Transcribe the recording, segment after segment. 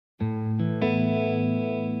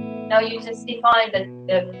Now you just defined that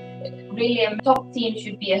the really top team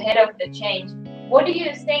should be ahead of the change. What do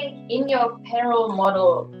you think in your peril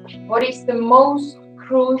model, what is the most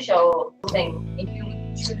crucial thing if you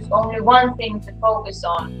choose only one thing to focus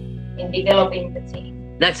on in developing the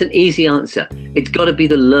team? That's an easy answer. It's got to be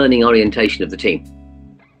the learning orientation of the team.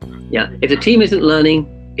 Yeah, if the team isn't learning,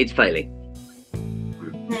 it's failing.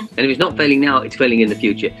 And if it's not failing now, it's failing in the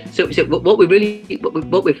future. So what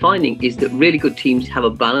we're finding is that really good teams have a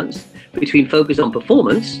balance between focus on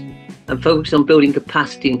performance and focus on building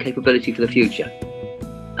capacity and capability for the future.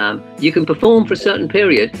 You can perform for a certain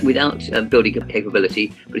period without building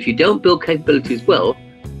capability, but if you don't build capability as well,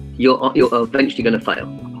 you're eventually going to fail.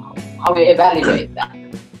 How do we evaluate that?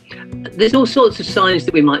 There's all sorts of signs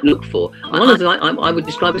that we might look for. One of them I would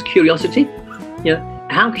describe as curiosity. You know,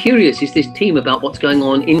 how curious is this team about what's going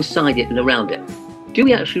on inside it and around it? Do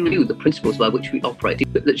we actually review the principles by which we operate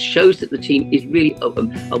that shows that the team is really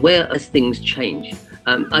aware as things change?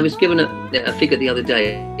 I was given a figure the other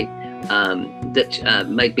day that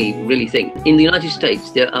made me really think. In the United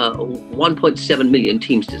States, there are 1.7 million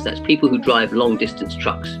Teamsters. That's people who drive long-distance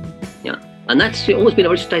trucks. Yeah, and that's always been a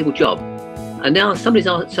very stable job. And now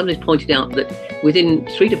somebody's pointed out that within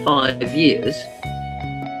 3 to 5 years,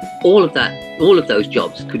 all of those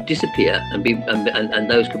jobs could disappear and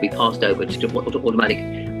those could be passed over to automatic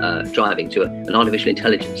driving, to an artificial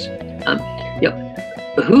intelligence.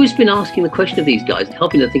 But who's been asking the question of these guys,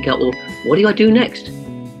 helping them think out, well, what do I do next?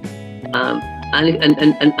 And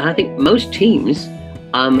I think most teams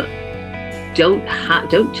don't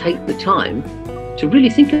take the time to really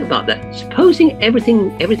think about that. Supposing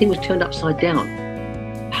everything was turned upside down,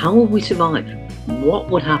 how would we survive?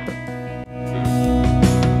 What would happen?